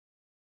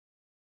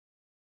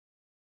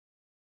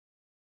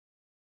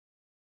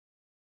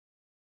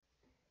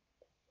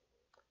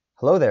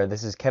Hello there,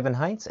 this is Kevin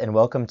Heintz, and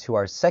welcome to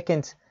our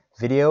second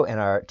video in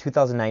our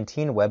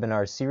 2019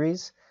 webinar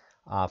series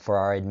for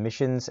our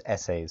admissions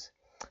essays.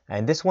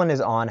 And this one is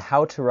on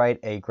how to write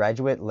a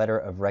graduate letter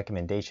of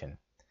recommendation.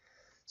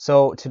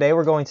 So today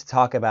we're going to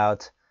talk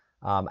about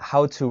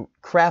how to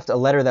craft a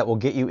letter that will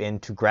get you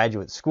into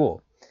graduate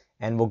school.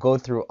 And we'll go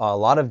through a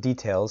lot of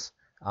details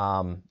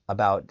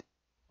about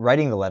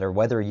writing the letter,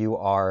 whether you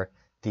are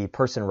the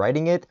person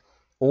writing it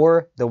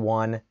or the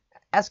one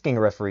asking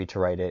a referee to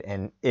write it.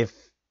 And if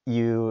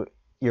your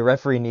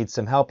referee needs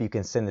some help, you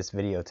can send this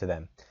video to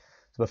them.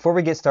 So before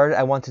we get started,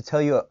 I want to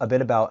tell you a bit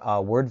about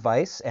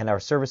Wordvice and our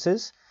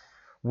services.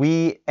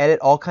 We edit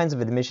all kinds of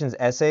admissions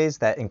essays.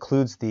 That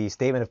includes the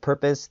statement of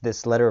purpose,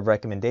 this letter of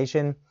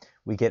recommendation.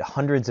 We get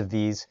hundreds of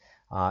these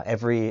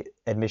every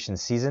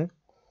admissions season.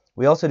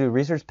 We also do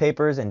research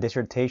papers and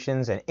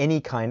dissertations and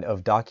any kind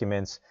of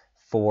documents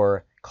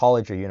for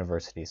college or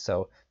university.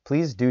 So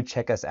please do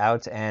check us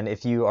out. And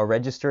if you are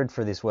registered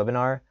for this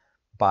webinar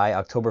by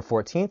October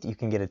 14th, you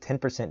can get a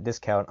 10%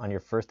 discount on your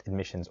first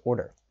admissions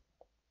order.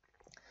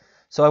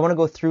 So I want to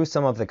go through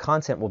some of the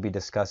content we'll be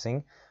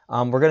discussing.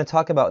 We're going to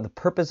talk about the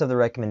purpose of the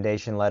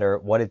recommendation letter,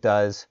 what it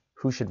does,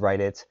 who should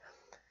write it,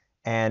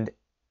 and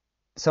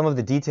some of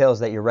the details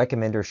that your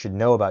recommender should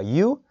know about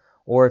you,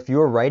 or if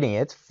you're writing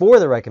it for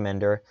the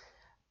recommender,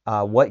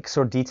 what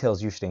sort of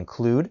details you should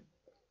include,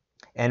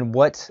 and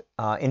what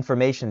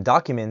information,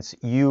 documents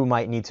you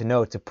might need to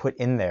know to put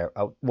in there,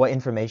 what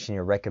information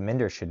your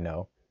recommender should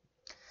know.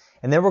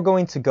 And then we're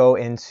going to go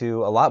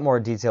into a lot more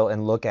detail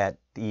and look at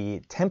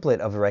the template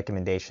of a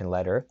recommendation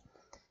letter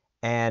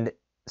and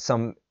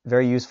some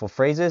very useful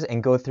phrases,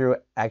 and go through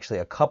actually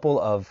a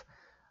couple of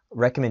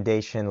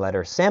recommendation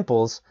letter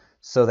samples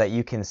so that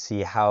you can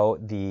see how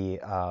the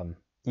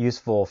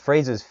useful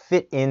phrases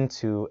fit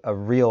into a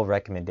real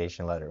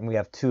recommendation letter. And we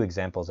have two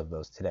examples of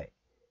those today.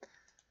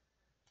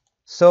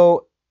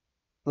 So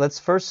let's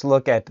first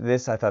look at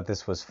this. I thought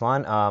this was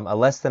fun. A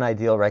less than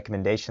ideal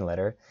recommendation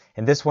letter.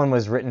 And this one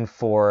was written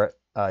for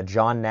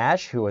John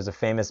Nash, who was a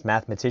famous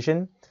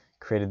mathematician,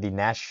 created the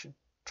Nash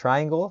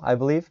triangle, I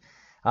believe.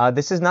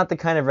 This is not the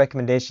kind of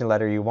recommendation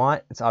letter you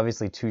want. It's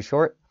obviously too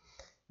short.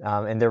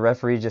 And the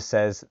referee just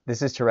says,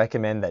 this is to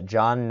recommend that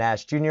John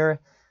Nash Jr.,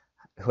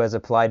 who has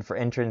applied for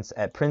entrance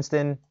at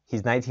Princeton,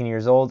 he's 19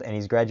 years old and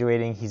he's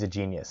graduating, he's a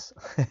genius.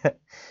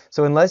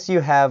 So unless you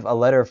have a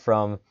letter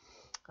from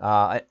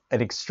an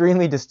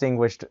extremely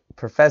distinguished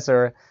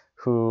professor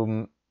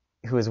who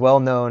is well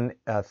known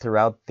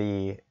throughout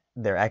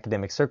their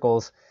academic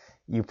circles,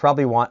 you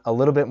probably want a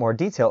little bit more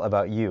detail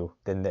about you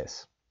than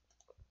this.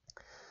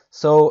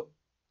 So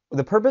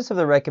the purpose of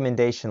the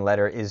recommendation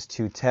letter is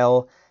to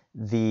tell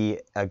the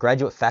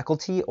graduate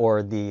faculty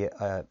or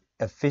the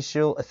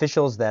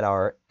officials that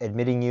are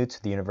admitting you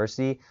to the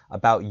university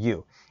about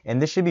you.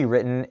 And this should be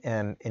written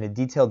in a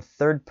detailed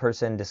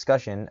third-person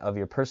discussion of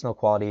your personal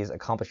qualities,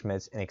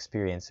 accomplishments, and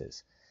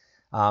experiences.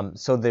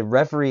 So the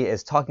referee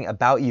is talking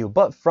about you,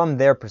 but from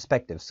their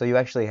perspective. So you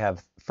actually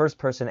have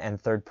first-person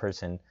and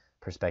third-person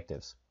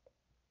perspectives.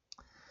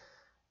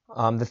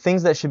 The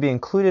things that should be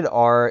included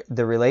are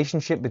the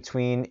relationship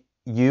between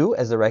you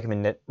as the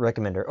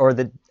recommender, or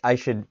I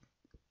should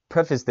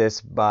preface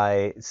this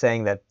by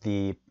saying that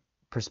the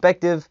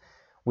perspective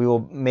we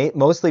will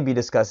mostly be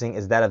discussing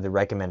is that of the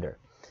recommender.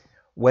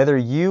 Whether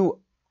you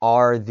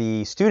are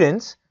the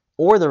student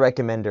or the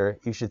recommender,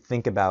 you should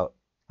think about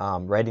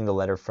writing the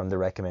letter from the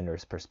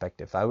recommender's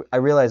perspective. I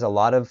realize a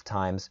lot of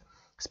times,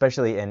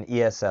 especially in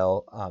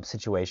ESL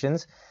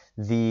situations,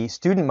 the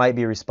student might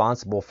be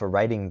responsible for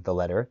writing the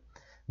letter,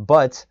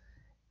 but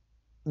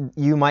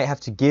you might have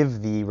to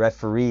give the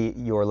referee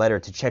your letter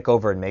to check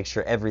over and make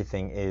sure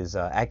everything is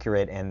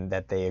accurate and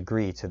that they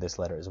agree to this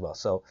letter as well.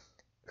 So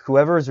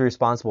whoever is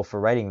responsible for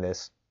writing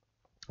this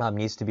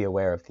needs to be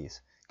aware of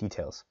these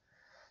details.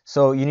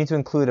 So you need to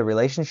include a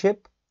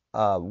relationship,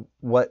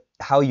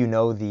 how you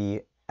know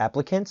the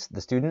applicant,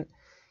 the student.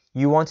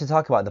 You want to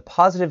talk about the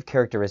positive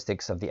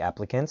characteristics of the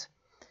applicant.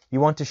 You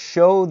want to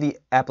show the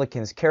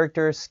applicant's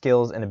character,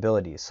 skills, and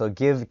abilities. So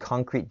give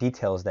concrete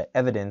details that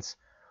evidence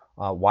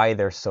why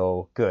they're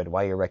so good,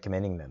 why you're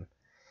recommending them.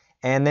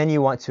 And then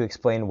you want to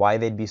explain why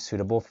they'd be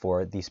suitable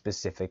for the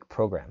specific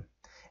program.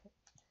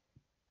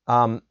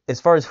 As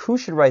far as who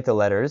should write the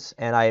letters,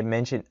 and I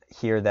mentioned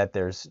here that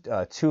there's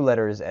 2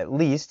 letters at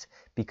least,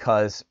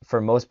 because for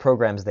most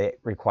programs they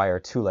require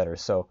 2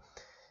 letters. So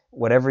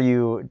whatever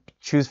you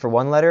choose for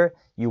one letter,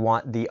 you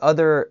want the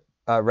other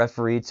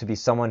referee to be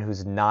someone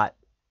who's not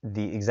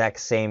the exact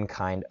same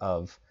kind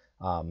of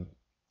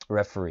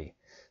referee.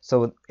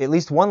 So at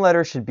least one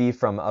letter should be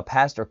from a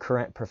past or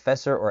current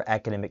professor or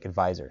academic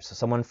advisor. So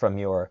someone from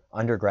your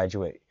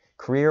undergraduate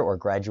career or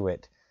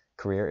graduate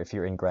career if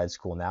you're in grad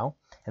school now.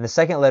 And the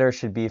second letter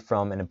should be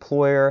from an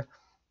employer,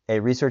 a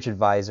research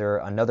advisor,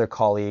 another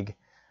colleague,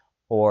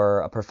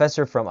 or a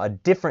professor from a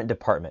different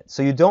department.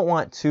 So you don't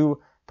want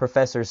 2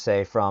 professors,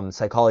 say, from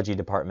psychology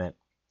department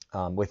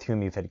with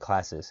whom you've had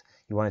classes.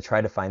 You want to try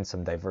to find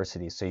some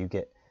diversity so you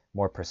get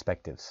more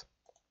perspectives.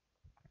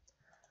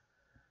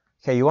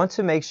 Okay, you want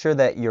to make sure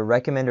that your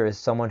recommender is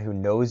someone who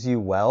knows you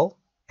well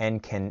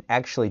and can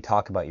actually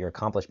talk about your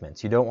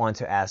accomplishments. You don't want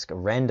to ask a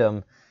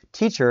random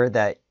teacher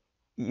that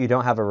you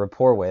don't have a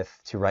rapport with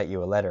to write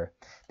you a letter.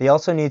 They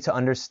also need to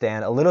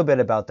understand a little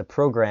bit about the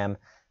program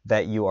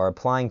that you are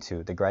applying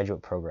to, the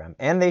graduate program,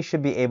 and they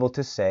should be able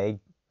to say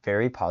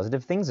very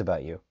positive things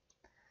about you.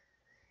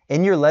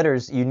 In your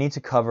letters, you need to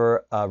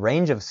cover a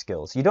range of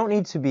skills. You don't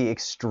need to be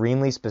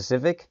extremely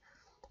specific.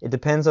 It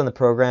depends on the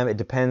program. It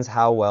depends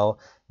how well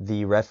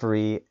the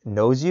referee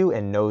knows you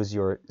and knows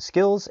your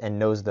skills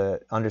and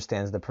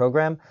understands the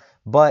program.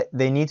 But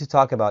they need to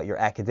talk about your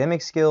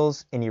academic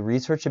skills, any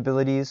research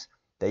abilities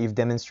that you've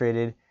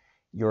demonstrated,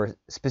 your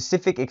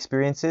specific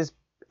experiences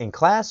in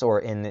class or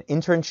in an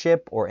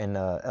internship or in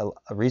a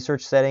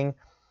research setting,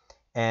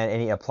 and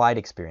any applied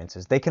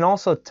experiences. They can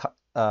also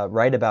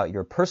write about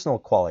your personal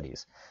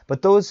qualities,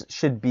 but those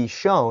should be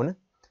shown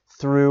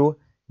through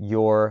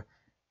your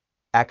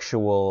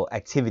actual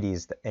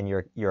activities and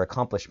your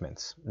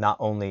accomplishments, not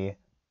only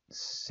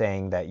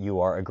saying that you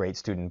are a great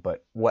student,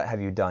 but what have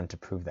you done to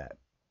prove that.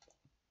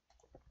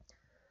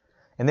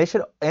 And they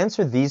should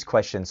answer these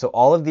questions. So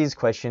all of these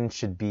questions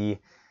should be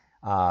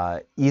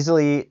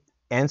easily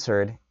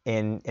answered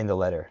in the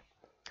letter.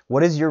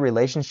 What is your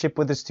relationship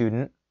with the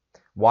student?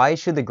 Why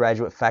should the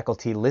graduate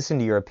faculty listen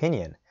to your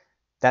opinion?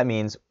 That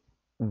means,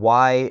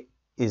 why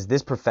is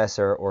this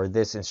professor or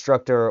this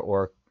instructor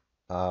or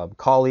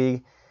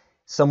colleague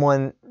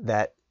someone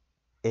that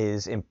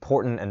is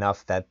important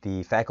enough that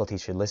the faculty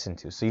should listen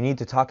to? So you need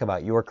to talk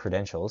about your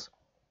credentials.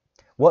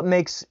 What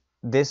makes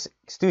this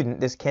student,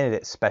 this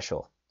candidate,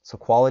 special? So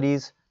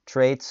qualities,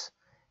 traits,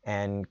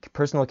 and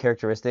personal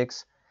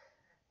characteristics.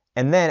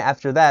 And then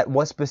after that,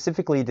 what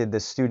specifically did the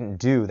student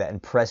do that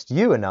impressed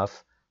you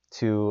enough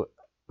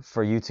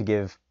for you to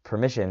give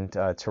permission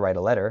to write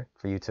a letter,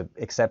 for you to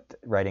accept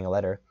writing a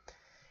letter?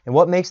 And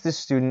what makes this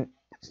student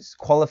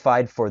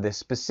qualified for this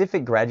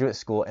specific graduate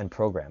school and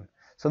program?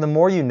 So the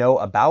more you know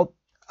about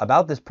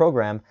this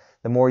program,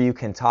 the more you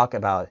can talk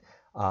about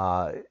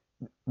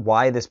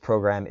why this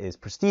program is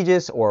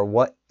prestigious, or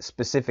what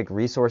specific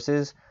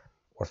resources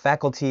or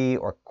faculty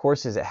or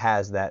courses it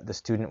has that the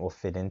student will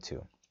fit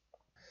into.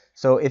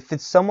 So if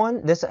it's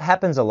someone, this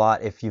happens a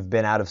lot if you've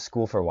been out of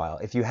school for a while.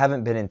 If you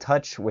haven't been in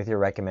touch with your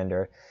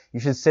recommender,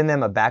 you should send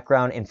them a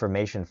background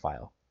information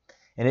file.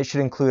 And it should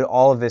include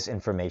all of this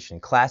information: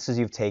 classes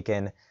you've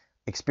taken,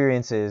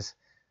 experiences,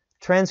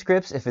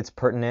 transcripts if it's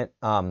pertinent,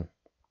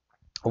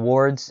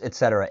 awards,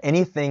 etc.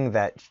 Anything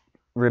that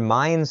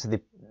reminds the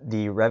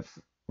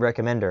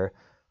recommender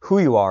who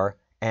you are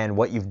and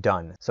what you've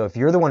done. So if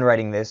you're the one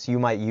writing this, you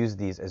might use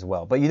these as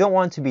well. But you don't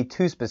want to be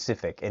too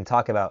specific and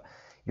talk about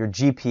your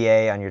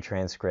GPA on your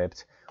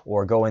transcript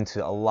or go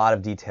into a lot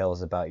of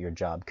details about your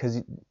job,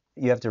 because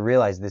you have to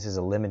realize this is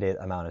a limited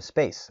amount of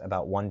space,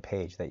 about 1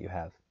 page that you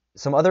have.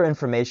 Some other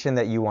information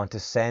that you want to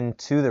send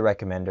to the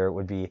recommender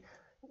would be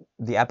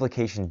the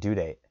application due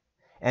date.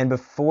 And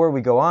before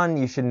we go on,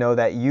 you should know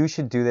that you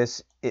should do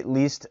this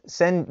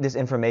send this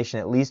information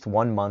at least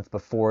 1 month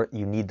before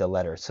you need the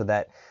letter, so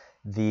that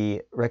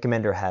the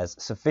recommender has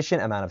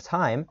sufficient amount of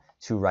time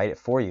to write it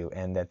for you,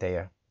 and that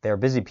they're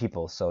busy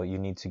people, so you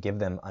need to give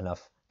them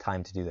enough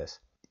time to do this.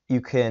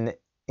 You can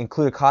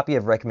include a copy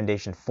of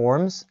recommendation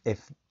forms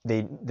if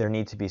there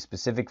need to be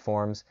specific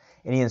forms,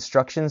 any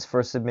instructions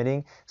for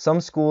submitting.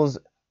 Some schools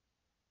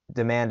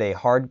demand a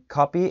hard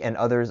copy and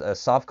others a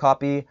soft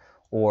copy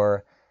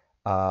or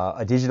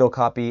a digital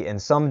copy, and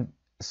some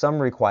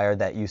require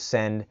that you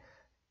send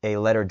a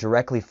letter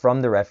directly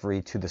from the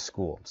referee to the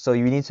school. So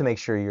you need to make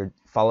sure you're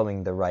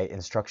following the right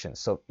instructions.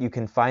 So you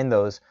can find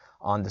those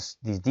on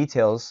these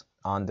details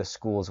on the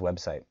school's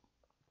website.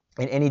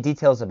 And any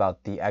details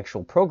about the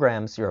actual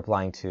programs you're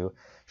applying to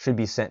should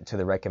be sent to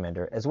the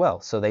recommender as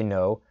well, so they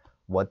know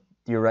what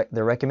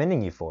they're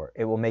recommending you for.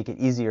 It will make it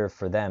easier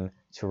for them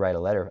to write a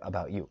letter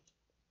about you.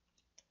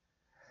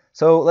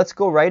 So let's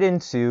go right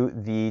into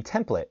the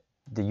template,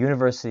 the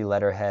university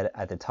letterhead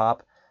at the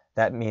top.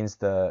 That means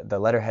the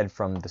letterhead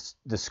from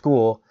the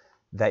school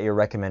that your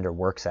recommender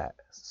works at.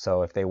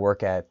 So if they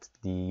work at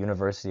the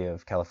University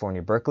of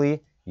California,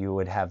 Berkeley, you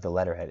would have the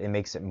letterhead. It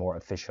makes it more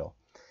official.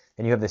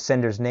 Then you have the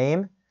sender's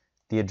name,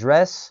 the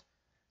address,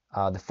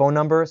 the phone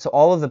number, so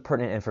all of the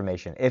pertinent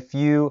information. If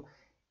you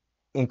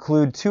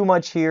include too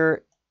much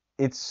here,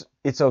 it's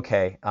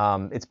okay.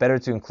 It's better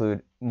to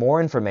include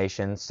more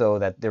information so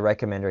that the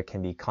recommender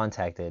can be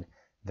contacted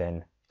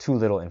than too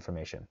little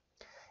information.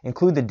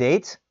 Include the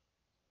date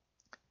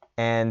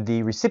and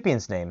the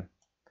recipient's name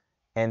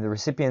and the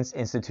recipient's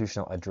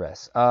institutional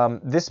address.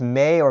 This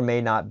may or may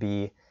not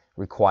be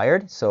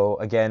required. So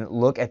again,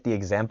 look at the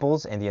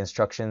examples and the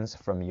instructions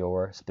from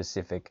your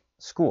specific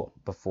school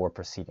before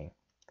proceeding.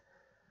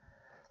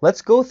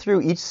 Let's go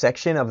through each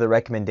section of the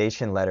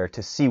recommendation letter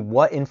to see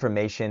what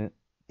information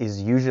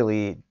is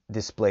usually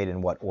displayed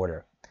in what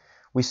order.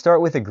 We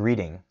start with a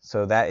greeting.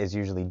 So that is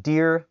usually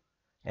dear,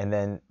 and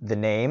then the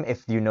name,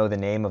 if you know the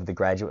name of the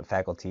graduate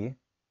faculty,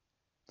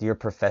 Dear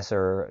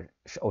Professor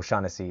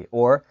O'Shaughnessy,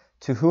 or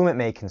to whom it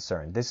may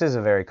concern. This is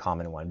a very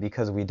common one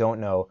because we don't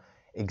know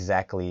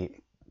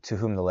exactly to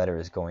whom the letter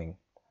is going.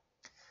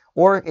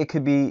 Or it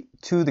could be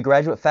to the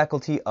graduate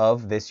faculty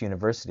of this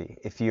university.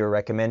 If your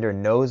recommender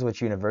knows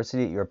which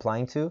university you're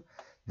applying to,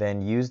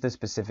 then use the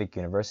specific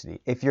university.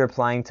 If you're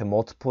applying to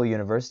multiple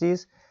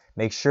universities,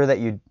 make sure that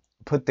you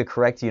put the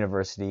correct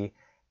university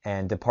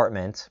and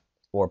department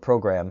or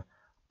program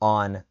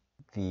on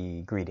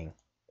the greeting.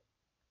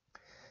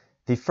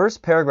 The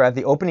first paragraph,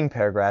 the opening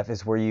paragraph,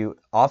 is where you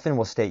often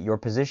will state your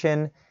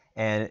position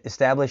and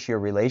establish your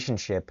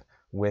relationship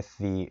with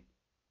the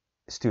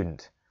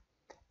student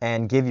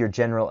and give your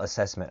general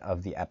assessment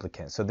of the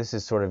applicant. So this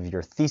is sort of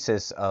your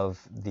thesis of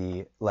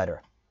the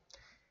letter.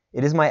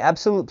 It is my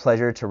absolute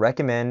pleasure to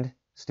recommend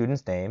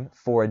student's name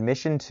for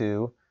admission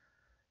to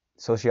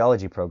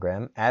sociology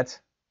program at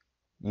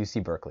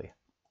UC Berkeley.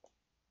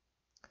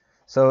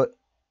 So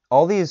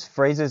all these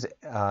phrases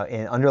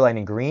underlined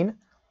in green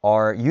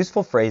are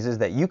useful phrases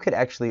that you could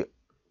actually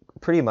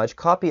pretty much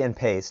copy and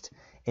paste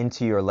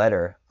into your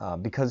letter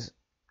because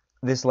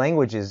this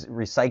language is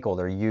recycled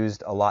or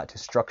used a lot to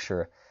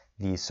structure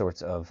these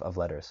sorts of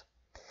letters.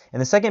 In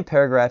the second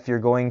paragraph, you're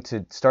going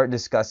to start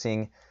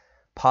discussing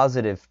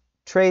positive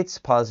traits,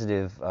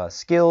 positive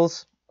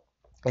skills,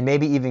 and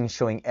maybe even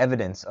showing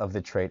evidence of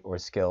the trait or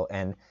skill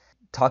and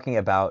talking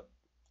about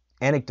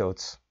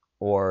anecdotes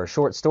or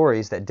short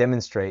stories that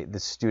demonstrate the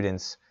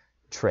student's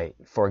trait.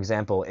 For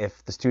example,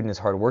 if the student is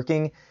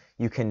hardworking,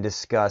 you can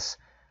discuss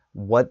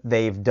what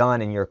they've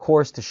done in your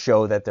course to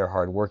show that they're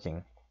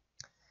hardworking.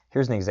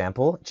 Here's an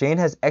example. Jane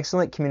has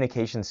excellent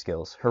communication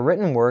skills. Her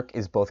written work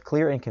is both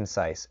clear and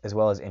concise, as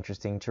well as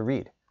interesting to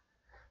read.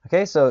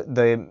 Okay, so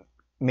the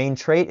main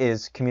trait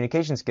is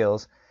communication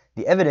skills.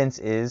 The evidence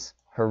is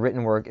her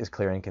written work is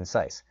clear and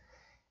concise.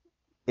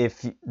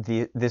 If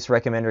this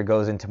recommender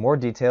goes into more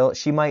detail,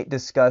 she might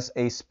discuss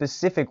a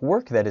specific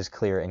work that is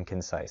clear and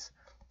concise,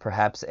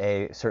 perhaps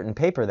a certain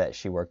paper that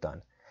she worked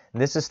on.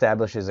 And this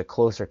establishes a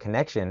closer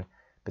connection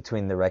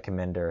between the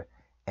recommender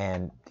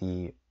and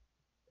the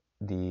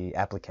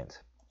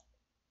applicant.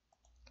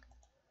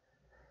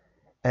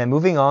 And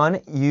moving on,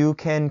 you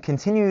can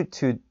continue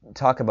to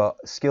talk about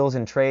skills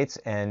and traits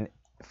and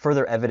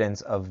further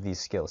evidence of these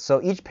skills.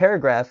 So each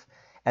paragraph,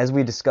 as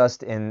we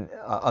discussed in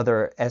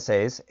other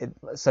essays,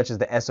 such as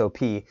the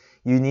SOP, you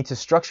need to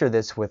structure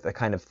this with a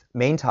kind of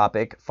main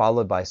topic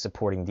followed by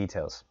supporting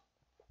details.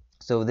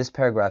 So this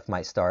paragraph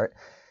might start,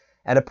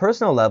 at a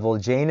personal level,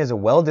 Jane is a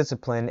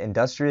well-disciplined,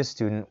 industrious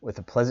student with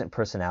a pleasant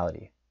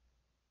personality.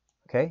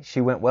 Okay,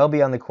 she went well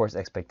beyond the course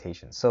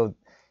expectations. So,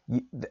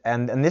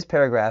 and in this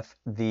paragraph,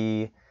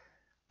 the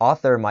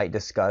author might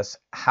discuss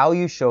how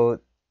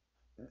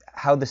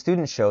the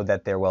students showed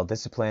that they're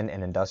well-disciplined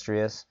and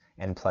industrious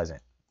and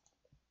pleasant.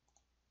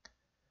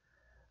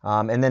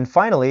 And then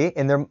finally,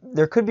 and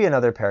there could be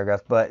another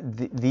paragraph, but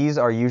these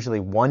are usually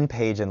 1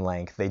 page in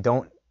length. They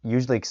don't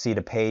usually exceed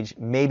a page,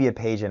 maybe a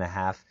page and a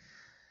half.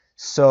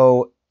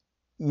 So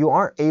you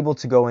aren't able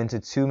to go into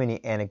too many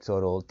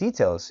anecdotal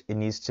details. It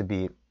needs to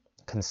be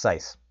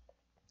concise.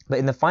 But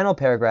in the final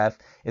paragraph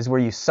is where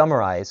you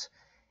summarize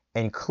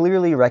and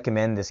clearly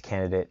recommend this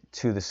candidate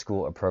to the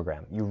school or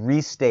program. You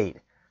restate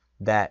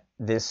that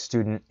this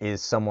student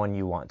is someone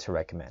you want to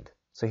recommend.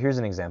 So here's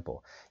an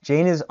example.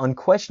 Jane is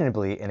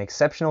unquestionably an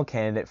exceptional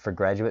candidate for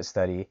graduate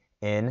study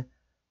in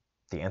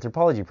the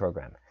anthropology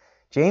program.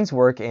 Jane's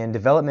work in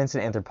developments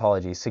in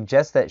anthropology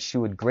suggests that she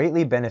would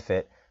greatly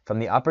benefit from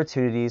the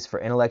opportunities for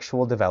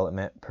intellectual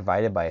development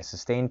provided by a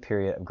sustained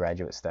period of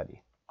graduate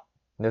study.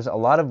 There's a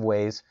lot of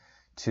ways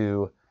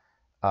to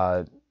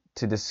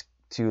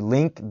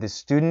link the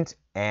student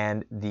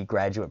and the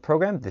graduate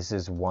program. This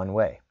is one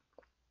way.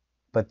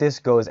 But this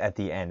goes at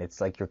the end.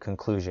 It's like your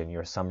conclusion,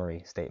 your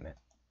summary statement.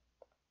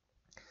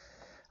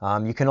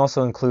 You can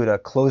also include a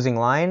closing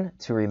line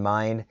to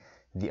remind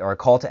or a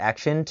call to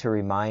action to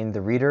remind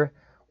the reader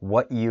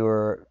what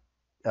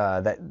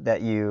that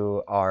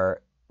you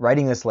are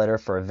writing this letter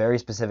for a very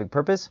specific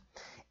purpose.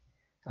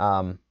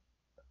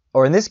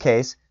 Or in this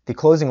case, the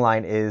closing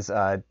line is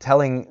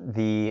telling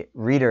the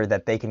reader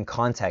that they can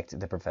contact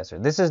the professor.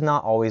 This is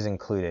not always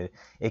included.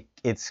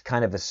 It's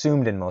kind of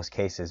assumed in most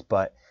cases,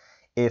 but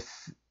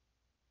if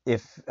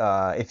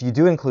you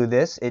do include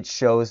this, it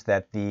shows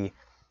that the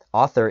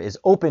author is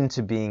open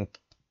to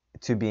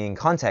being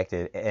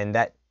contacted, and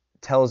that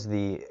tells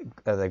the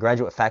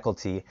graduate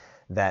faculty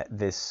that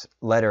this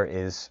letter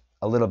is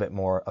a little bit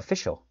more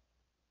official.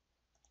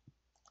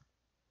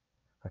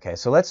 Okay,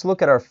 so let's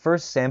look at our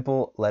first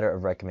sample letter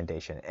of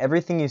recommendation.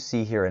 Everything you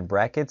see here in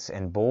brackets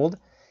and bold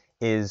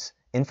is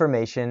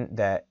information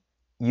that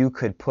you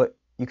could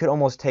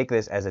almost take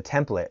this as a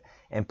template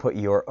and put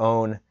your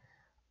own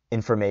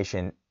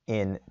information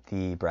in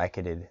the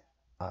bracketed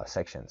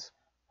sections.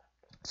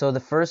 So the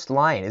first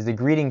line is the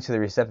greeting to the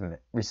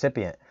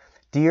recipient.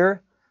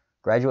 Dear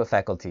graduate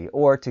faculty,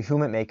 or to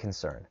whom it may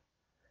concern.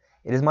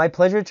 It is my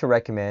pleasure to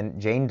recommend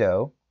Jane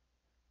Doe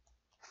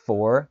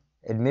for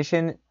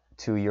admission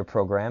to your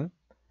program.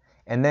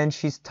 And then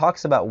she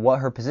talks about what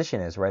her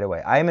position is right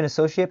away. I am an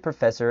associate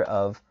professor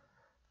of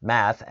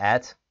math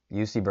at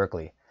UC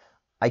Berkeley.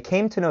 I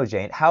came to know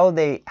Jane.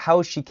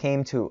 How she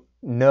came to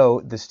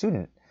know the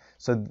student.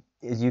 So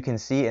as you can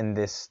see in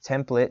this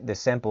template, this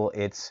sample,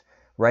 it's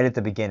right at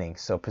the beginning.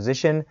 So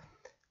position,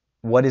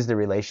 what is the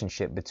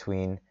relationship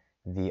between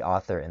the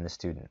author and the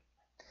student?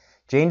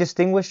 Jane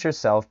distinguished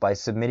herself by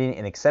submitting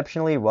an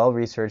exceptionally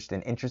well-researched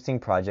and interesting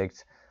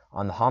project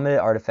on the hominid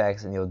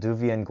artifacts in the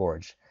Olduvian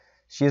Gorge.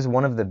 She is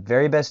one of the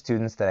very best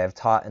students that I have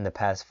taught in the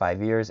past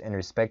 5 years in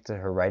respect to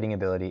her writing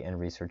ability and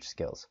research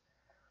skills.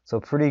 So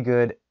pretty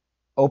good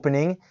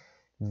opening.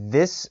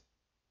 This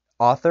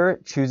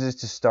author chooses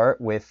to start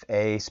with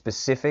a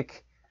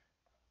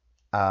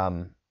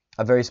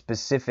very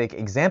specific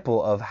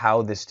example of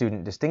how the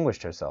student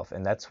distinguished herself,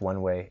 and that's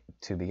one way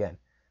to begin.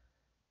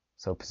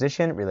 So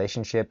position,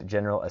 relationship,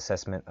 general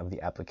assessment of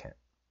the applicant.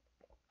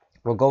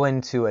 We'll go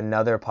into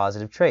another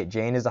positive trait.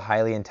 Jane is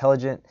highly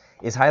intelligent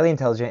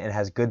and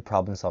has good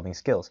problem-solving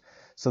skills.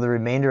 So the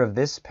remainder of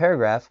this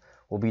paragraph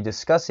will be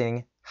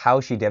discussing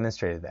how she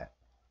demonstrated that.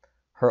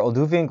 Her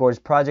Olduvian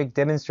Gorge project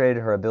demonstrated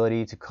her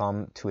ability to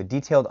come to a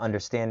detailed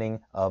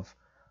understanding of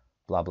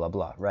blah, blah,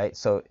 blah, right?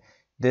 So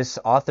this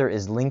author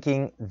is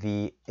linking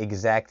the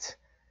exact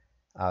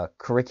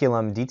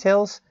curriculum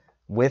details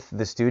with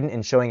the student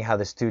and showing how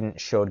the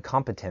student showed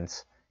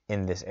competence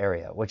in this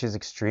area, which is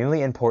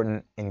extremely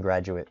important in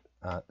graduate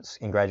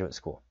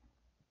school.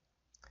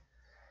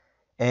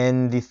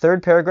 In the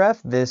third paragraph,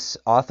 this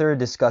author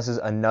discusses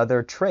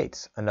another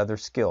trait, another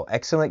skill,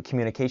 excellent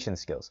communication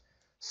skills.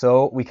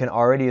 So we can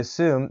already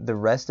assume the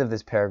rest of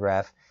this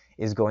paragraph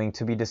is going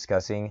to be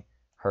discussing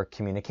her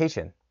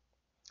communication.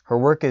 Her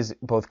work is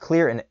both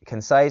clear and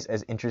concise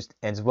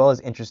as well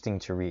as interesting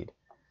to read.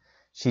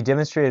 She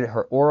demonstrated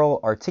her oral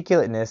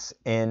articulateness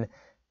in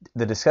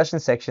the discussion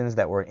sections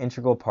that were an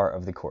integral part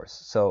of the course.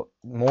 So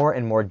more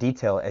and more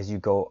detail as you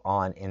go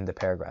on in the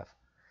paragraph.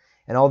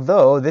 And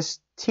although this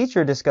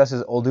teacher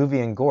discusses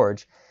Olduvian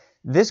Gorge,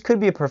 this could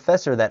be a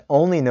professor that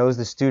only knows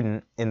the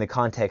student in the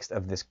context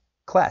of this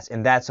class,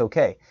 and that's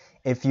okay.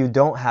 If you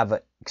don't have an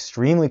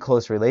extremely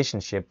close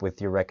relationship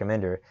with your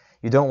recommender,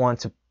 you don't want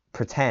to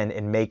pretend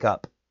and make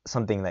up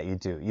something that you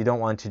do. You don't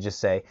want to just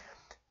say,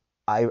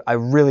 I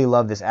really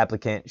love this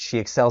applicant. She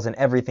excels in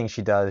everything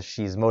she does.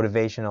 She's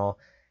motivational,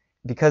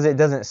 because it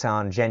doesn't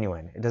sound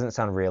genuine. It doesn't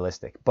sound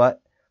realistic.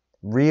 But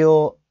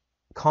real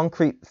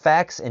concrete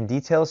facts and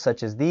details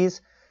such as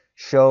these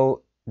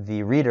show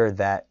the reader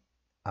that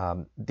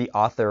the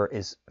author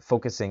is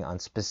focusing on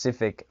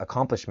specific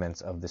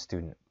accomplishments of the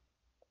student.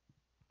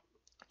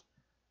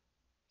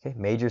 Okay,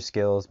 major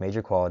skills,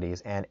 major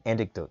qualities, and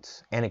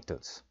anecdotes.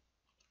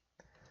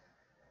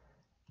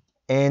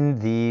 In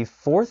the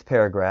fourth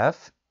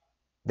paragraph,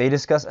 they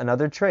discuss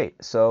another trait,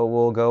 so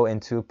we'll go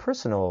into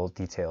personal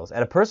details.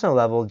 At a personal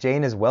level,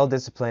 Jane is a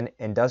well-disciplined,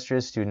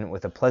 industrious student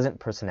with a pleasant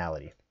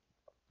personality.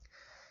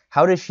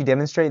 How does she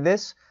demonstrate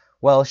this?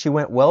 Well, she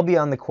went well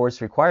beyond the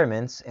course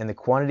requirements and the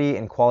quantity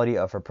and quality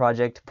of her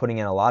project, putting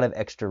in a lot of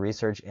extra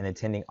research and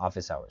attending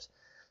office hours.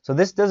 So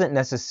this doesn't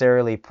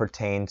necessarily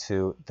pertain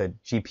to the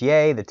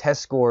GPA, the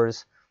test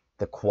scores,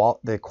 the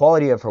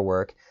quality of her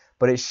work,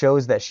 but it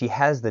shows that she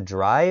has the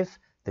drive,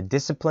 the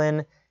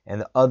discipline,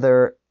 and the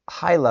other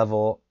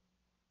high-level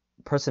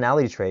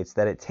personality traits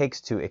that it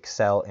takes to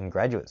excel in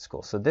graduate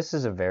school. So this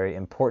is a very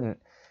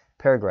important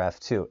paragraph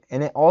too.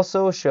 And it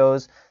also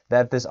shows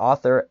that this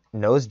author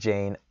knows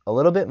Jane a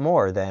little bit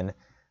more than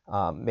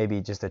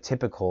maybe just a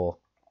typical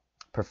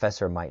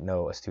professor might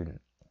know a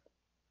student.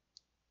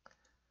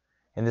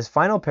 In this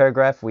final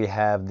paragraph, we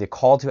have the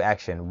call to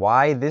action,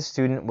 why this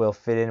student will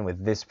fit in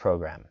with this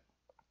program.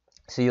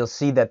 So you'll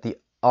see that the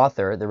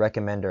author, the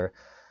recommender,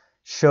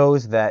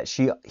 shows that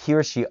he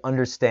or she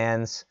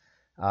understands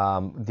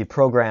the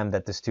program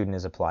that the student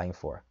is applying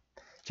for.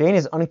 Jane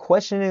is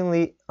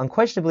unquestionably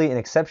an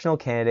exceptional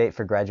candidate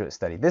for graduate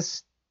study.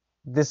 This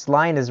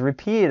line is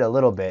repeated a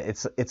little bit.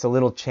 It's a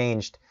little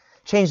changed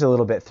a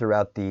little bit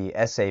throughout the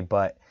essay,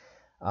 but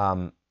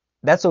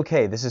that's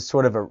okay. This is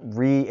sort of a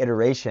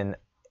reiteration,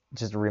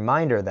 just a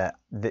reminder that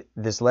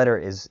this letter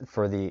is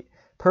for the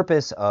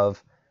purpose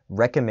of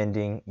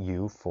recommending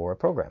you for a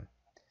program.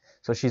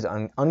 So she's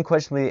an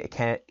unquestionably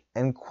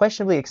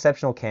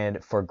exceptional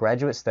candidate for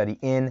graduate study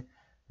in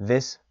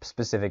this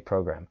specific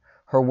program.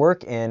 Her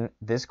work in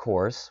this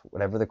course,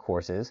 whatever the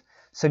course is,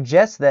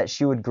 suggests that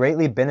she would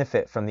greatly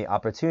benefit from the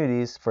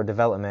opportunities for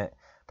development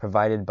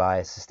provided by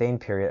a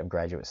sustained period of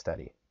graduate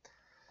study.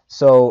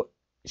 So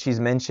she's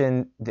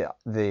mentioned,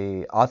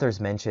 the authors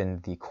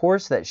mentioned the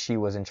course that she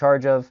was in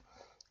charge of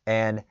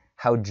and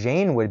how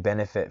Jane would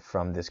benefit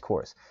from this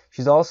course.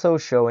 She's also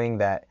showing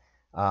that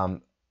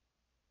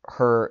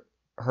her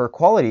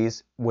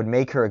qualities would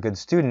make her a good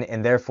student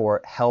and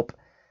therefore help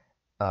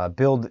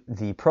build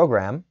the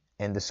program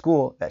and the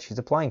school that she's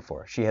applying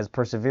for. She has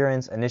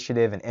perseverance,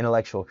 initiative, and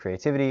intellectual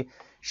creativity.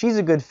 She's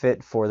a good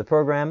fit for the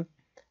program,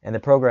 and the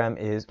program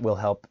will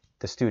help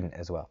the student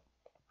as well.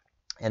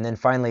 And then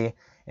finally,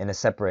 in a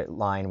separate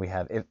line, we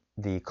have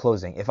the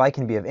closing. If I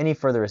can be of any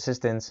further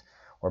assistance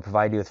or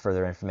provide you with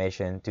further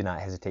information, do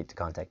not hesitate to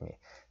contact me.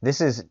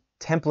 This is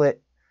template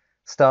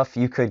stuff.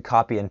 You could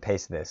copy and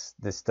paste this.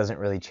 This doesn't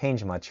really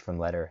change much from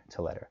letter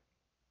to letter.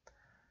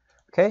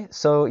 Okay,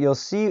 so you'll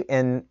see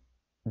in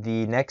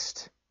the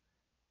next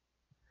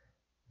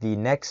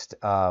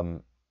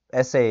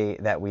essay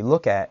that we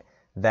look at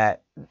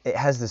that it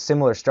has the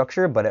similar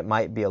structure, but it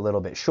might be a little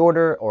bit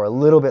shorter or a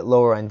little bit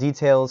lower on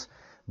details,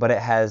 but it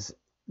has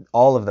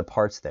all of the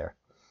parts there.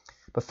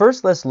 But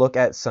first, let's look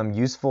at some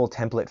useful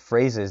template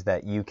phrases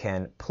that you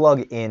can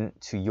plug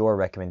into your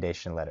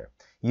recommendation letter.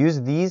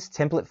 Use these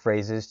template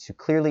phrases to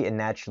clearly and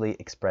naturally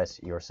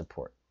express your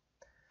support.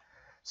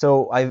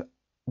 So I've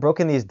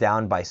broken these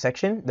down by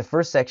section. The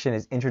first section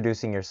is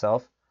introducing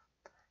yourself.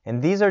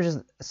 And these are just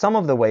some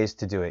of the ways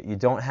to do it. You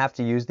don't have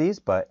to use these,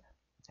 but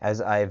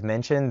as I've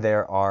mentioned,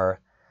 there are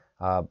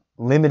a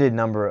limited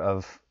number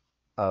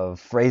of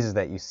phrases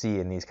that you see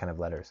in these kind of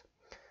letters.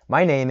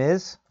 My name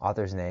is,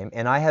 author's name,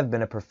 and I have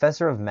been a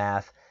professor of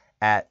math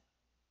at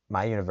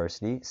my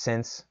university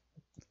since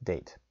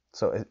date.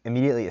 So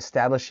immediately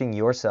establishing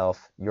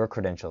yourself, your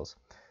credentials.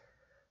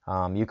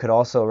 You could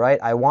also write,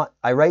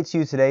 I write to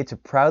you today to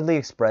proudly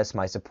express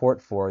my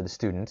support for the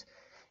student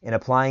in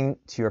applying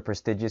to your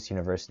prestigious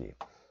university.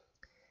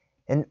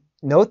 And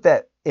note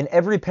that in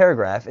every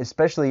paragraph,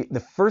 especially the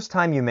first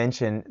time you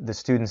mention the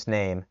student's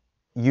name,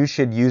 you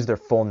should use their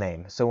full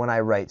name. So when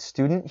I write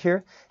student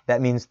here, that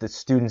means the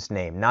student's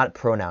name, not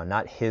pronoun,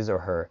 not his or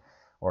her,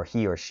 or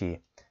he or she,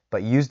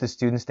 but use the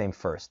student's name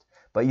first.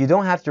 But you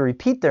don't have to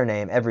repeat their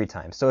name every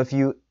time. So if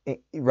you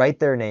write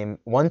their name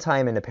one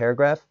time in a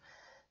paragraph,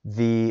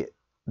 the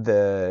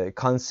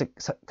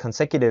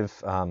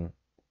consecutive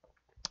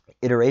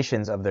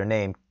iterations of their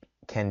name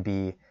can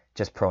be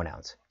just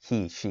pronouns,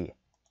 he, she.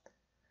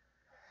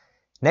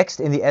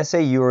 Next, in the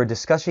essay, you are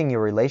discussing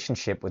your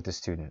relationship with the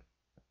student.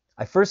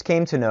 I first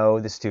came to know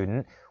the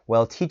student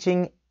while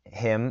teaching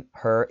him,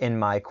 her in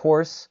my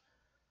course,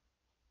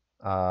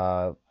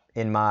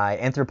 in my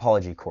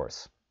anthropology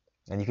course.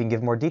 And you can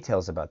give more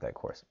details about that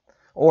course.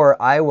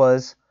 Or I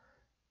was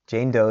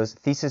Jane Doe's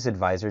thesis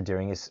advisor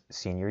during his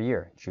junior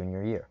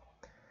year.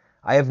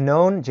 I have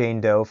known Jane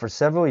Doe for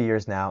several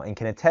years now and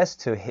can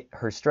attest to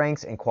her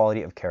strengths and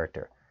quality of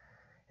character.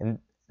 And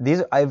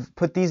I've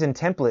put these in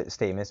template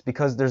statements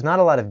because there's not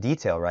a lot of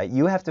detail, right?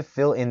 You have to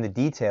fill in the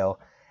detail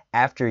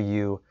after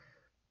you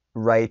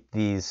write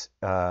these,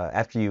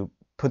 after you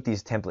put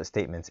these template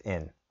statements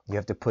in. You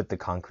have to put the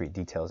concrete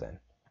details in.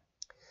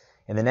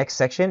 In the next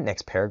section,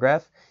 next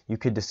paragraph, you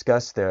could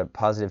discuss their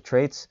positive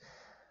traits.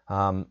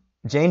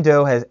 Jane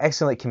Doe has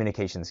excellent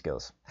communication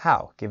skills.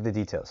 How? Give the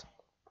details.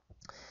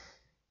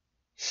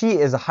 She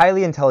is a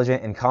highly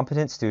intelligent and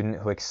competent student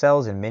who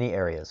excels in many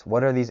areas.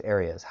 What are these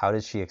areas? How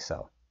does she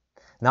excel?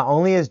 Not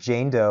only is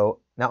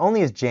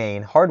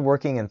Jane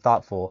hardworking and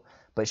thoughtful,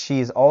 but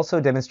she also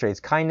demonstrates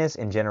kindness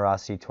and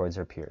generosity towards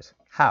her peers.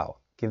 How?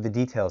 Give the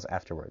details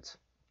afterwards.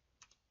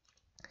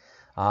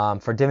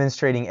 For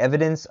demonstrating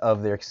evidence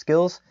of their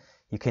skills,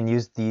 you can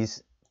use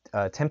these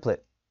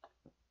template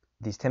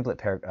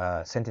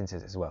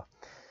sentences as well.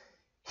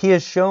 He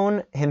has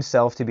shown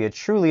himself to be a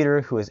true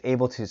leader who is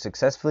able to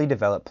successfully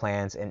develop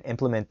plans and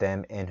implement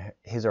them in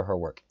his or her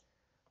work.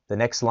 The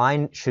next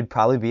line should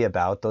probably be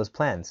about those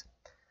plans.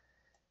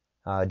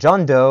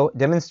 John Doe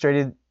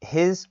demonstrated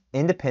his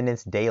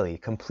independence daily,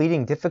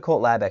 completing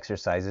difficult lab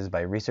exercises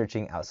by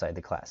researching outside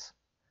the class.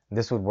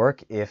 This would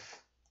work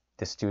if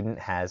the student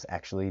has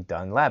actually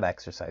done lab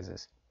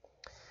exercises.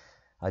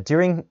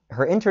 During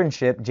her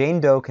internship, Jane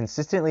Doe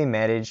consistently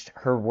managed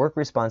her work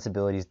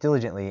responsibilities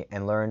diligently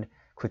and learned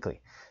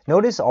quickly.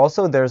 Notice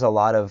also there's a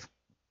lot of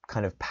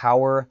kind of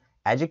power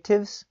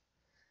adjectives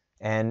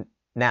and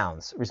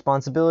nouns,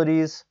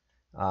 responsibilities,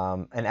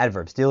 and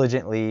adverbs,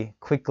 diligently,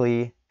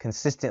 quickly,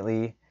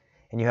 consistently,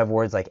 and you have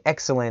words like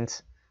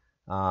excellent,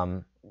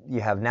 you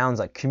have nouns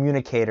like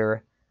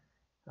communicator,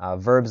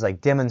 verbs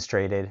like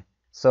demonstrated.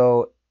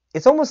 So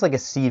it's almost like a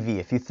CV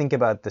if you think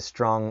about the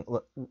strong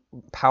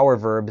power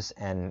verbs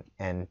and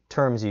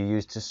terms you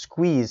use to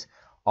squeeze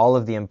all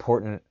of the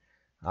important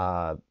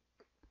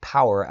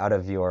power out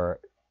of your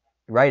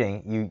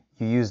writing.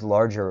 You use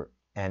larger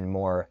and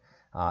more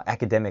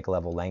academic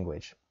level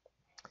language.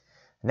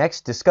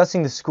 Next,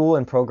 discussing the school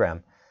and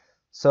program.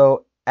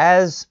 So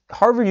as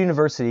Harvard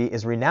University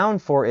is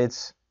renowned for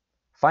its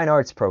fine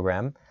arts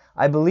program,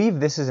 I believe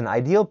this is an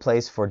ideal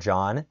place for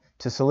John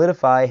to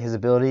solidify his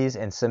abilities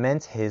and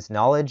cement his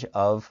knowledge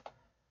of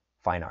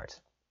fine art.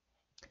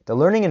 The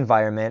learning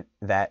environment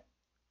that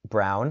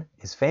Brown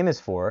is famous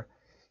for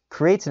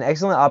creates an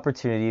excellent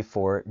opportunity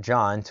for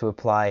John to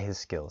apply his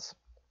skills.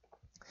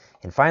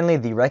 And finally,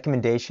 the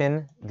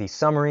recommendation, the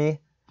summary,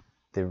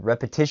 the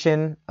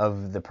repetition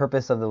of the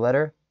purpose of the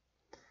letter.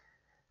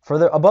 For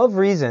the above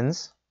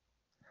reasons,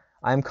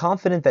 I am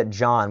confident that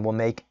John will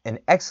make an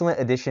excellent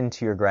addition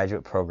to your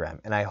graduate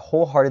program, and I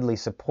wholeheartedly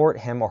support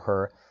him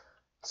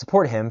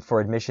for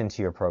admission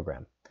to your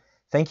program.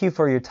 Thank you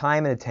for your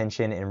time and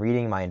attention in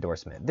reading my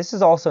endorsement. This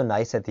is also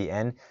nice at the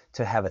end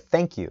to have a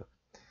thank you.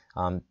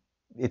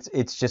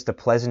 It's just a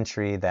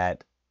pleasantry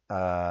that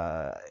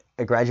a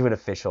graduate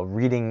official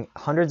reading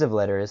hundreds of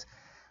letters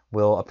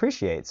will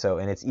appreciate.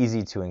 And it's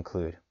easy to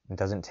include. It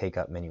doesn't take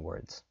up many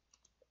words.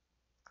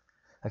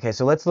 Okay,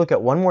 so let's look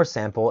at one more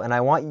sample, and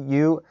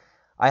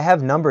I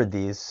have numbered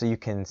these so you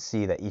can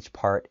see that each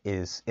part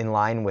is in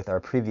line with our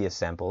previous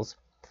samples.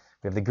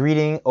 We have the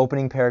greeting,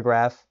 opening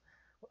paragraph,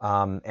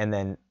 and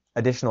then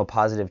additional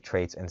positive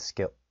traits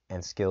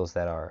and skills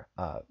that are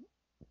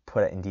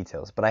put in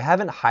details. But I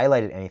haven't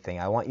highlighted anything.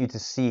 I want you to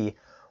see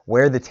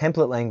where the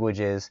template language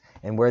is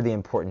and where the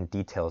important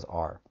details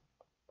are.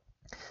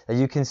 As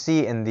you can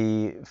see in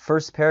the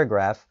first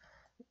paragraph,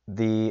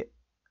 the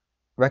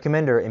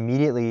recommender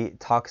immediately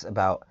talks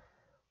about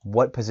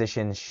what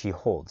position she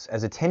holds.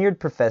 As a tenured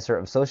professor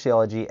of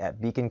sociology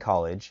at Beacon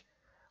College,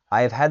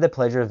 I have had the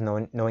pleasure of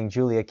knowing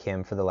Julia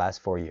Kim for the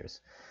last 4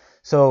 years.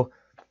 So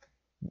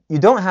you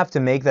don't have to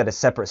make that a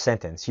separate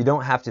sentence. You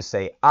don't have to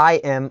say, I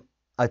am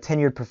a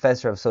tenured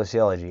professor of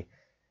sociology.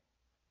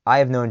 I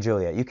have known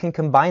Julia. You can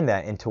combine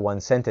that into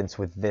one sentence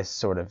with this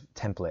sort of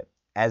template.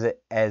 As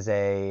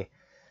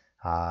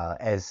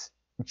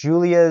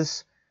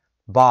Julia's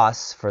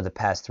boss for the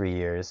past 3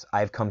 years,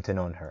 I've come to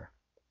know her.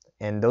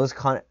 And those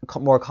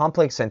more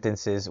complex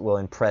sentences will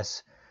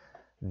impress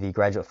the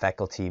graduate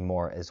faculty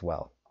more as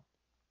well.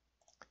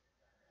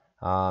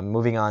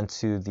 Moving on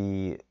to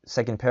the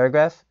second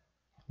paragraph,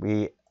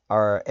 we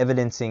are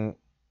evidencing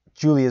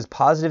Julia's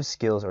positive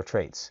skills or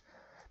traits.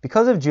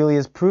 Because of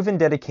Julia's proven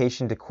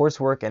dedication to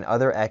coursework and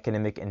other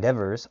academic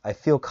endeavors, I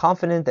feel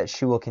confident that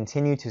she will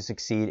continue to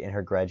succeed in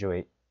her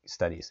graduate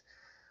studies.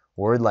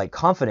 Word like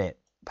confident,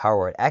 power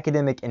word,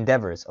 academic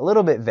endeavors, a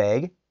little bit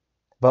vague,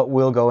 but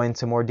we'll go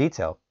into more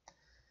detail.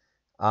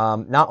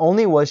 Not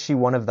only was she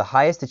one of the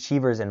highest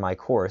achievers in my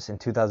course in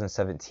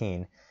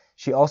 2017,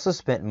 she also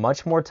spent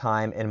much more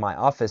time in my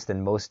office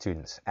than most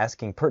students,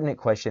 asking pertinent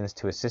questions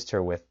to assist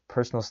her with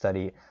personal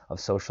study of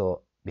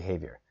social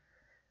behavior.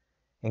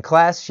 In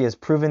class, she has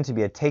proven to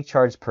be a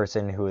take-charge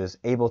person who is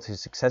able to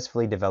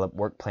successfully develop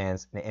work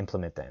plans and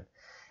implement them.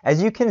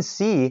 As you can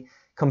see,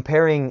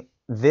 comparing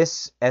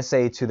this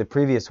essay to the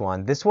previous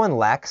one, this one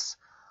lacks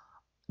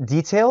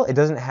detail.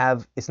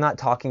 It's not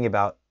talking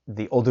about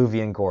the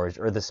Olduvian Gorge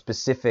or the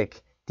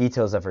specific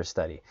details of her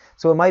study.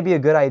 So it might be a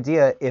good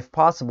idea, if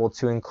possible,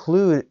 to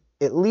include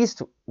at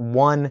least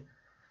one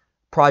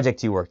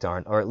project you worked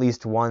on, or at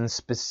least one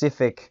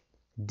specific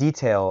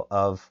detail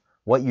of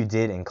what you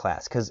did in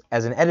class. Because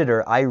as an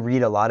editor, I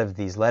read a lot of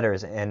these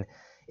letters, and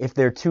if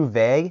they're too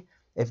vague,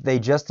 if they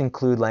just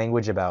include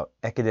language about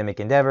academic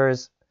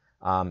endeavors,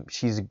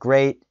 she's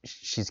great,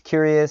 she's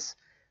curious,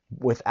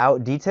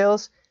 without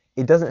details,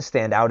 it doesn't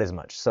stand out as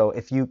much. So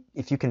if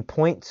you can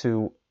point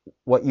to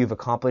what you've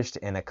accomplished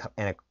in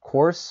a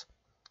course,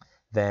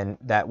 then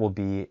that will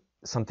be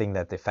something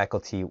that the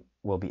faculty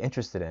will be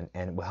interested in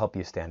and will help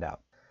you stand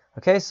out.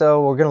 Okay,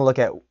 so we're going to look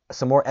at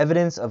some more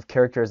evidence of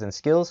characters and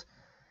skills.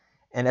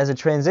 And as a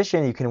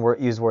transition, you can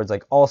use words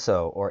like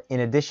also, or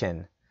in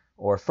addition,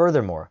 or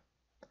furthermore.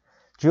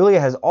 Julia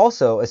has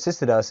also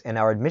assisted us in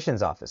our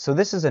admissions office. So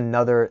this is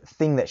another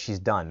thing that she's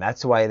done.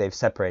 That's why they've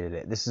separated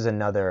it. This is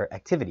another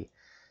activity.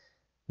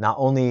 Not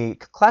only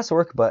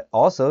classwork, but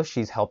also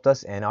she's helped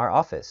us in our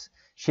office.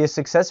 She has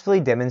successfully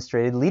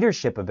demonstrated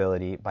leadership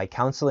ability by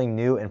counseling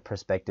new and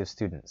prospective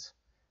students.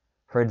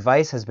 Her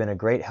advice has been a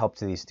great help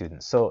to these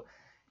students. So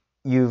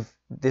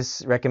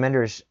this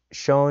recommender has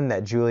shown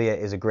that Julia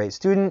is a great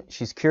student.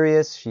 She's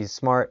curious, she's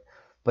smart,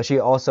 but she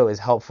also is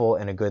helpful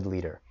and a good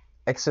leader.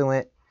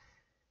 Excellent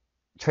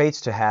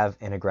traits to have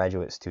in a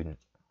graduate student.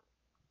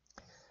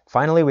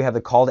 Finally, we have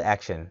the call to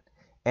action.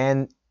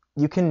 And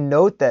you can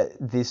note that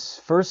this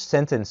first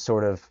sentence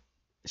sort of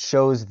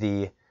shows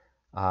the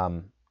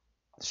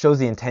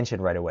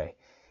intention right away.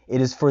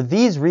 It is for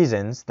these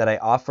reasons that I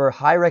offer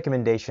high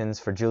recommendations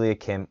for Julia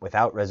Kim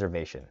without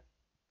reservation.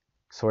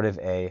 Sort of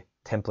a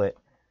template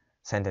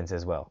sentence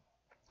as well.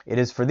 It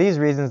is for these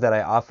reasons that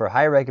I offer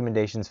high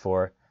recommendations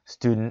for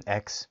student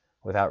X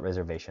without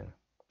reservation.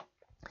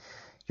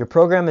 Your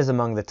program is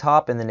among the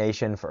top in the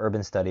nation for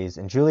urban studies,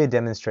 and Julia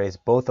demonstrates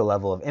both a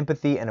level of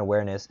empathy and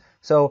awareness.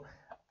 So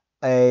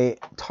a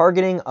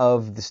targeting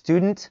of the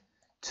student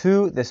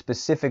to the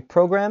specific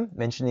program,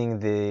 mentioning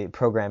the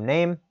program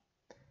name.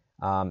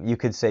 You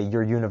could say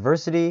your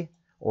university,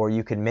 or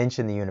you could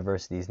mention the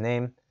university's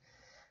name,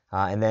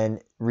 and then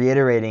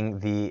reiterating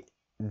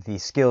the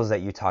skills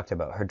that you talked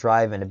about, her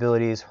drive and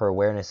abilities, her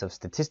awareness of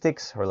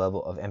statistics, her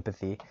level of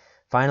empathy.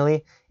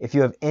 Finally, if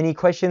you have any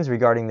questions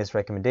regarding this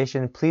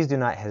recommendation, please do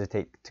not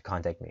hesitate to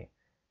contact me.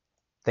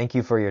 Thank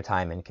you for your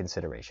time and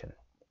consideration.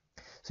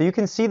 So you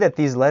can see that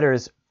these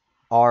letters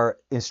are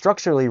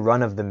structurally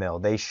run-of-the-mill.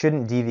 They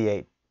shouldn't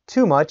deviate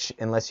too much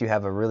unless you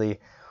have a really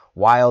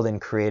wild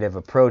and creative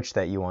approach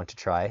that you want to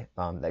try.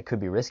 That could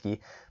be risky,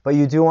 but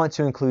you do want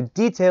to include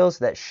details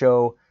that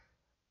show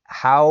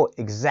how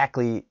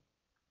exactly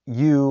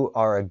you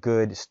are a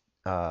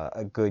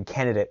good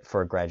candidate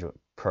for a graduate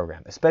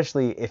program,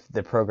 especially if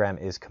the program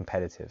is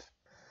competitive.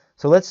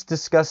 So let's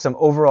discuss some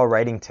overall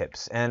writing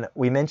tips, and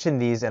we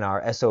mentioned these in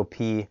our SOP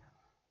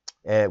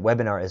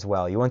webinar as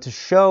well. You want to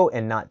show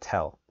and not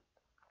tell,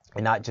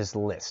 and not just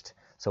list.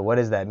 So what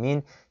does that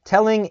mean?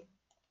 Telling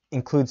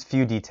includes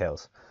few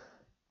details.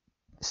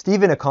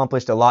 Stephen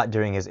accomplished a lot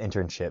during his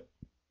internship.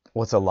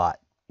 What's a lot?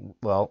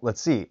 Well,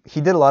 let's see.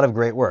 He did a lot of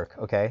great work,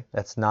 okay?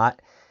 That's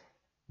not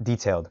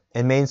detailed,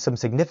 and made some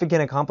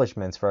significant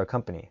accomplishments for our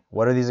company.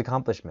 What are these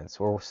accomplishments?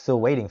 We're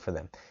still waiting for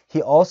them. We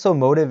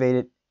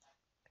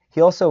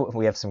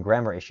have some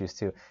grammar issues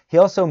too. He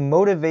also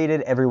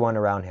motivated everyone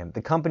around him.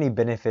 The company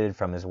benefited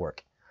from his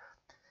work.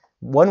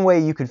 One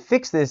way you could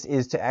fix this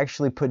is to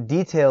actually put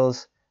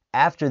details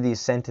after these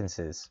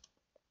sentences.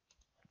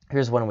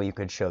 Here's one way you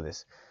could show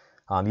this,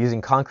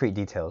 using concrete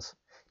details.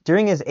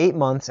 During his 8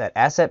 months at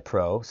Asset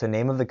Pro, so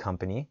name of the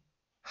company,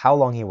 how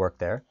long he worked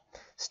there,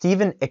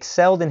 Stephen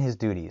excelled in his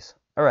duties.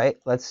 All right,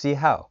 let's see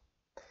how.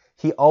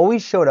 He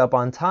always showed up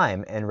on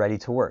time and ready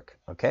to work.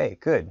 Okay,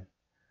 good.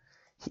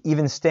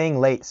 Even staying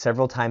late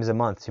several times a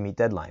month to meet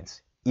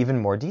deadlines. Even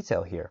more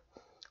detail here,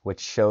 which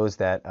shows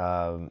that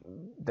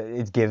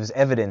it gives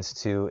evidence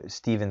to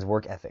Stephen's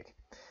work ethic.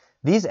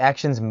 These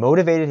actions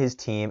motivated his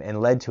team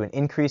and led to an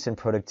increase in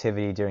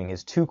productivity during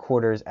his 2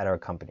 quarters at our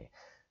company.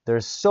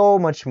 There's so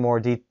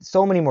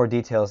many more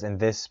details in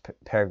this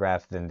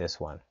paragraph than this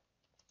one.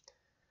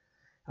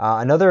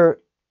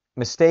 Another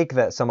mistake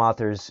that some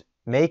authors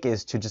make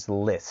is to just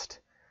list,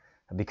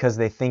 because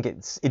they think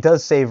it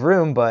does save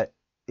room, but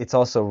it's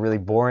also really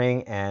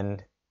boring,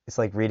 and it's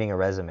like reading a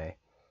resume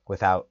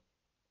without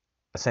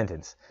a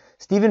sentence.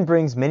 Stephen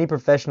brings many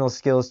professional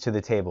skills to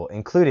the table,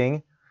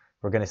 including,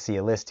 we're going to see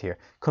a list here,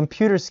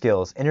 computer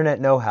skills, internet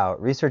know-how,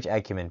 research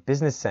acumen,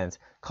 business sense,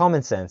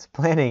 common sense,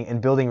 planning,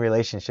 and building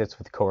relationships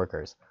with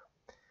coworkers.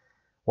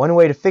 One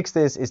way to fix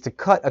this is to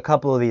cut a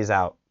couple of these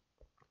out,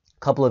 a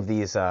couple of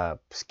these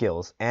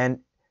skills, and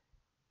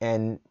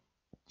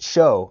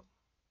show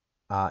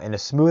in a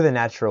smooth and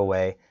natural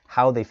way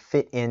how they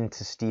fit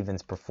into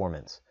Stephen's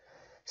performance.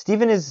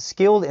 Stephen is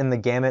skilled in the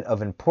gamut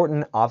of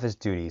important office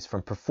duties,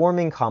 from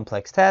performing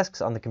complex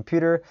tasks on the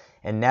computer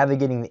and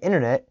navigating the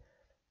internet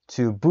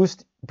to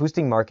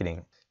boosting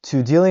marketing,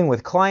 to dealing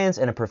with clients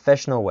in a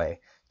professional way,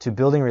 to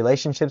building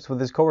relationships with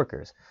his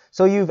coworkers.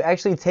 So you've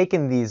actually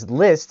taken these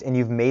lists and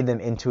you've made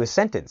them into a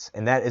sentence,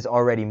 and that is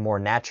already more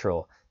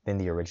natural than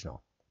the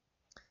original.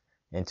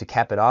 And to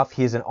cap it off,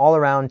 he is an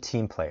all-around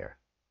team player.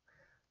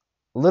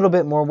 A little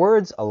bit more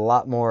words, a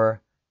lot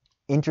more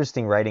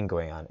interesting writing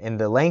going on. And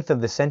the length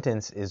of the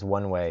sentence is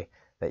one way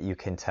that you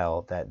can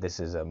tell that this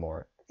is a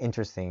more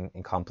interesting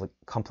and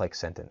complex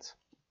sentence.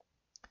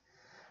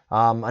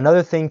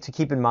 Another thing to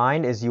keep in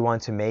mind is you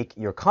want to make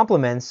your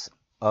compliments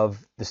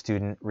of the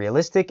student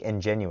realistic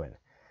and genuine.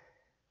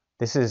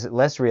 This is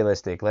less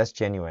realistic, less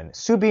genuine.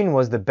 Subin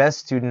was the best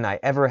student I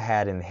ever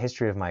had in the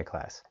history of my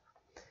class.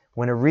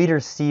 When a reader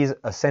sees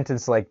a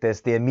sentence like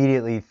this, they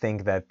immediately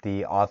think that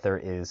the author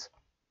is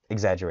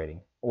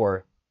exaggerating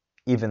or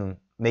even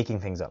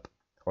making things up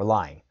or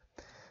lying.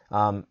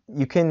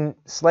 You can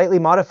slightly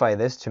modify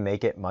this to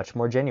make it much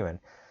more genuine.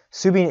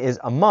 Subin is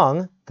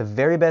among the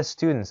very best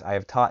students I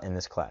have taught in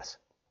this class.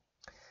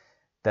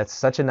 That's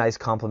such a nice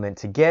compliment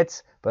to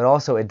get, but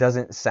also it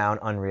doesn't sound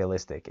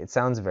unrealistic. It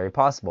sounds very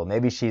possible.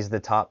 Maybe she's the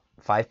top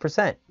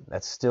 5%.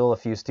 That's still a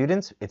few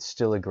students. It's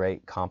still a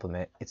great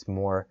compliment. It's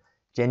more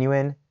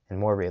genuine and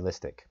more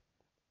realistic.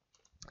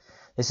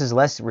 This is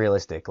less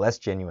realistic, less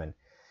genuine.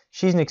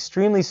 She's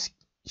extremely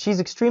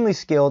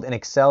skilled and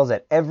excels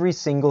at every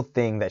single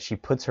thing that she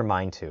puts her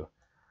mind to.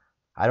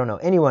 I don't know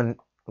anyone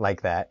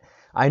like that.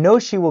 I know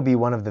she will be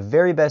one of the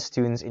very best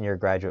students in your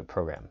graduate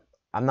program.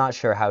 I'm not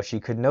sure how she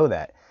could know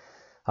that.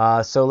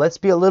 So let's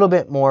be a little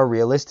bit more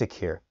realistic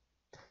here.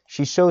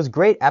 She shows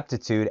great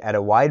aptitude at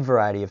a wide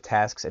variety of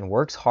tasks and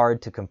works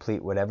hard to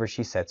complete whatever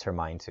she sets her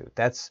mind to.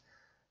 That's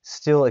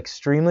still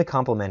extremely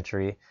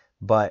complimentary,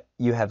 but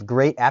you have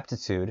great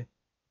aptitude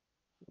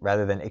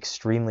rather than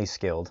extremely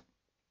skilled.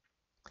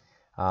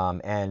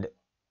 And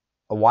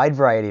a wide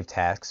variety of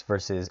tasks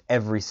versus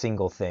every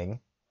single thing.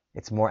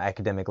 It's more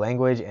academic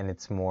language and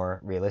it's more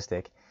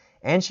realistic.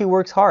 And she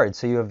works hard,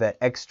 so you have that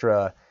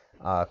extra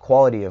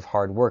quality of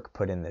hard work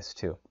put in this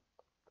too.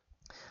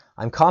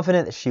 I'm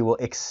confident that she will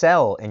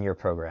excel in your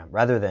program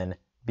rather than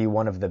be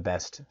one of the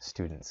best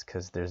students,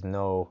 because there's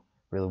no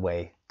real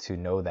way to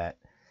know that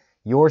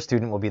your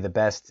student will be the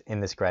best in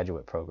this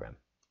graduate program.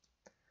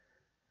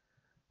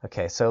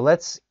 Okay, so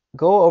let's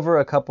go over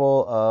a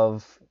couple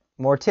of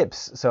more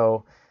tips.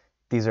 So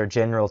these are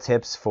general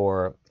tips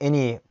for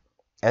any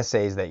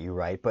essays that you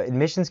write, but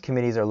admissions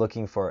committees are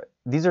looking for,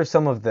 these are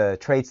some of the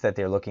traits that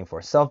they're looking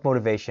for: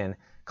 self-motivation,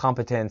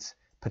 competence,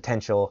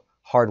 potential,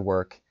 hard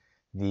work,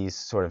 these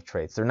sort of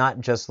traits. They're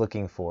not just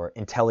looking for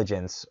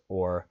intelligence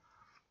or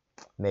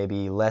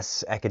maybe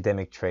less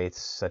academic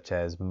traits such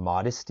as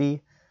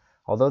modesty,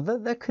 although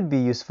that could be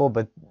useful,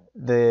 but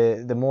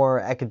the more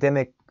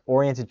academic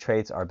oriented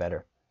traits are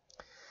better.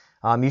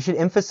 You should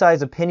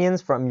emphasize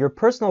opinions from your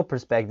personal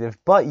perspective,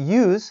 but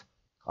use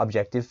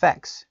objective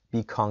facts.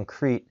 Be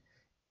concrete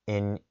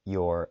in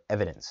your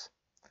evidence.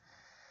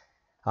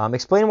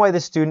 Explain why the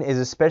student is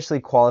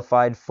especially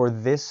qualified for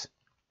this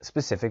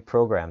specific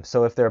program.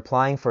 So if they're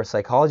applying for a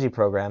psychology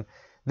program,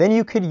 then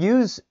you could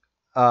use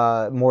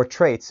more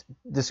traits,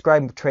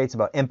 describe traits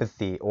about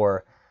empathy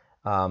or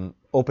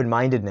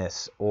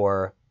open-mindedness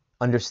or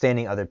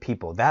understanding other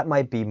people. That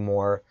might be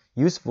more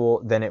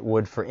useful than it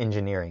would for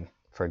engineering,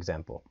 for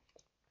example.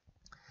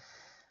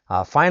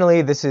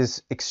 Finally, this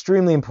is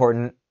extremely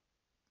important.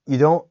 You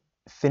don't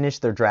finish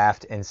the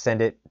draft and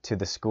send it to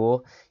the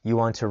school. You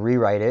want to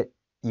rewrite it.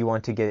 You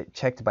want to get it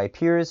checked by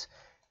peers,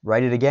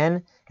 write it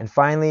again, and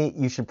finally,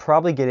 you should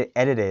probably get it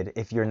edited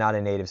if you're not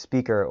a native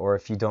speaker or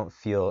if you don't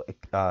feel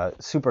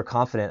super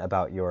confident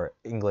about your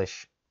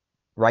English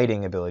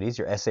writing abilities,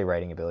 your essay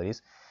writing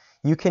abilities.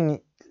 You can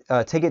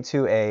take it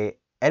to an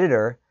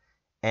editor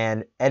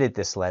and edit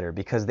this letter,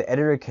 because the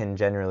editor can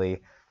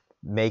generally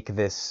make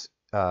this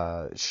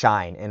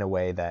shine in a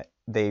way that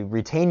they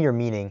retain your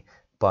meaning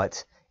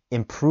but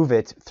improve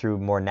it through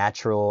more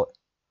natural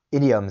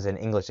idioms and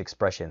English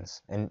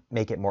expressions and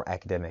make it more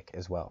academic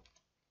as well.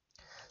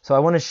 So I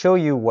want to show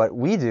you what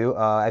we do.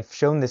 I've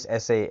shown this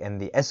essay in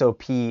the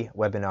SOP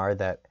webinar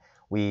that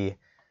we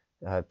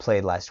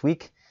played last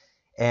week,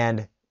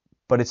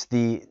 but it's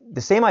the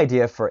same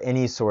idea for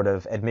any sort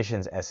of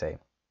admissions essay.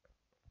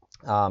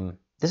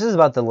 This is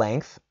about the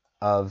length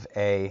of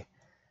a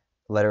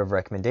letter of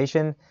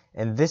recommendation,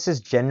 and this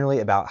is generally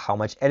about how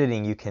much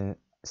editing you can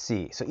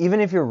see. So even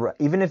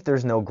if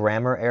there's no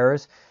grammar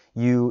errors,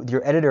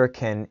 your editor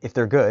can, if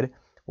they're good,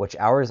 which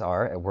ours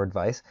are at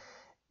Wordvice,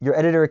 your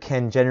editor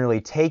can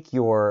generally take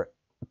your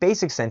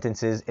basic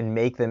sentences and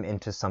make them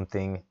into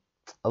something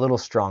a little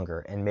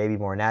stronger and maybe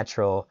more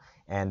natural,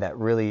 and that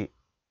really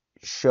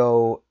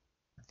show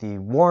the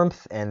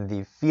warmth and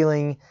the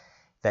feeling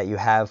that you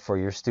have for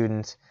your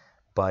student,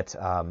 but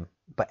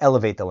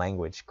elevate the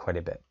language quite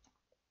a bit.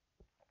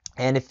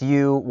 And if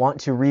you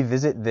want to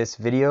revisit this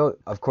video,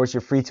 of course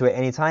you're free to at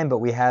any time, but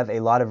we have a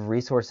lot of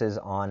resources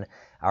on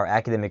our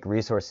academic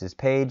resources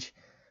page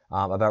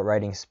about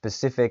writing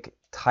specific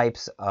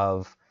types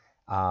of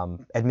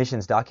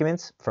admissions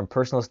documents, from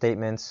personal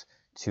statements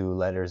to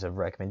letters of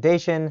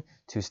recommendation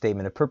to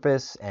statement of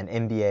purpose and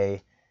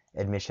MBA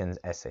admissions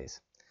essays.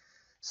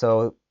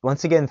 So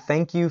once again,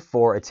 thank you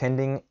for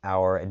attending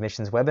our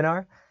admissions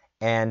webinar,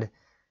 and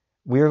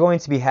we are going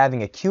to be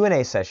having a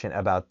Q&A session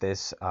about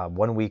this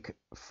 1 week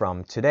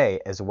from today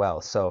as well.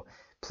 So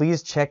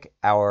please check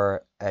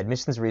our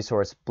admissions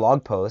resource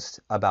blog post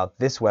about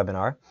this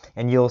webinar,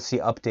 and you'll see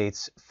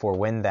updates for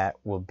when that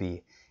will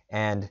be.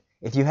 And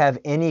if you have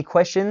any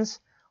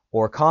questions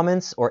or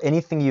comments or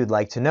anything you'd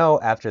like to know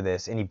after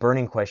this, any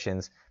burning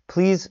questions,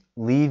 please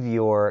leave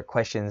your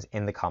questions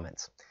in the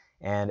comments.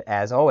 And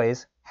as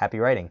always, happy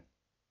writing.